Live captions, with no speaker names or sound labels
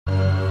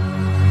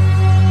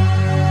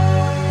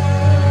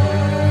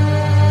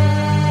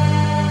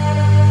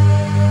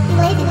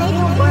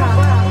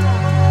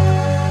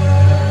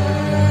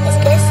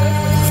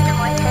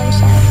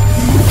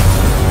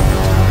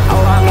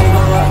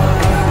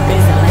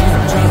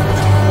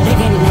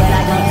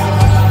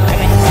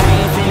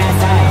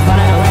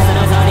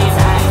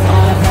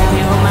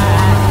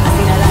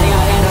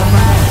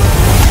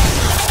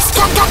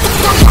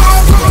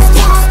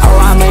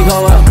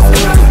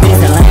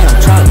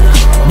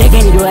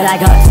it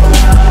like us.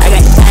 I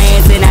got the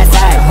chains sitting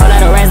outside, whole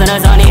lot of rats on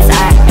us on this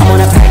side. I'm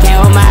on a perk,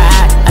 can't hold my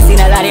eye. I seen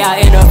a lot of y'all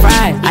in the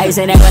front. I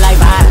used to never like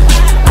vibe,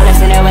 I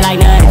listen never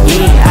like none.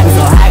 Yeah, I be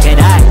so high, could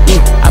die.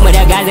 Yeah, I'm with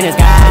the guys in the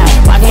sky.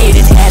 Why can't you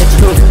just tell the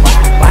truth?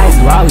 Why is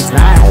you always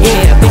lying?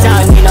 Yeah, bitch,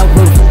 I don't need no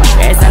proof.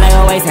 It sound like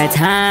a waste of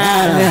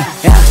time.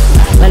 Yeah,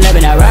 but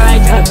living that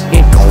right truck,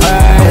 yeah,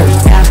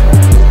 yeah.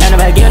 Don't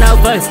nobody give no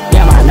fucks,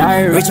 yeah, my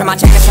nerve. Reach on my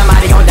check and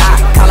somebody gon' die.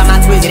 Call him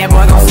my Twizzy, that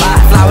boy gon' slide.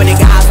 Fly with the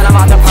guys when I'm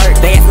off the perk.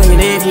 They ask where he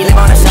live, he live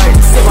on the shirt.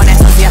 Sip on that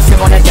pussy, I sip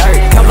on the dirt.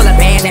 Couple of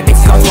bands, that bitch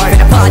gon' twerk.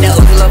 Finna pull out the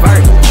Uzi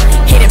Levert.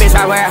 Hit the bitch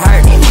right where it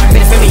hurt.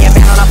 Finna spin me a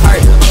band on a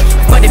perk.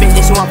 Fuck the bitch,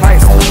 this you on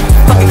purse.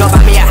 Fucking go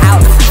buy me a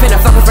house. Finna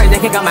fuck with friends, they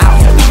can come out.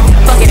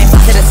 Fucking and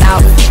fuck to the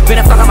south.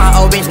 Finna fuck on my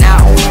old bitch now.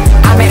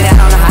 I made it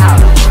out on the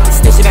house.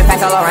 This shit been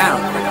packed all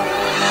around.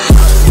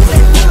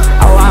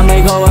 Oh, I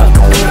may go up.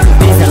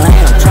 Bitch, a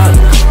lamb truck.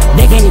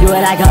 They can't do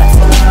it like us.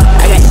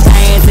 I got the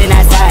chains sitting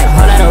outside,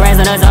 whole lot of rats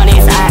on us on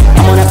this side.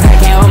 I'm on a perk,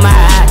 can't hold my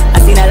eye. I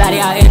seen a lot of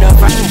y'all in the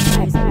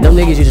front. Them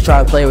niggas used to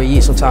try to play with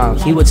Yeat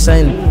sometimes. He would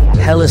send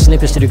hella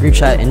snippets to the group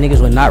chat and niggas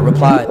would not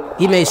reply.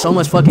 He made so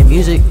much fucking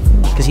music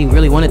because he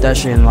really wanted that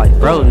shit, and like,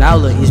 bro, now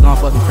look, he's gone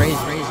fucking crazy.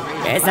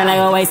 It sound like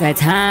a waste of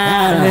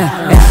time.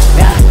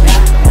 Yeah.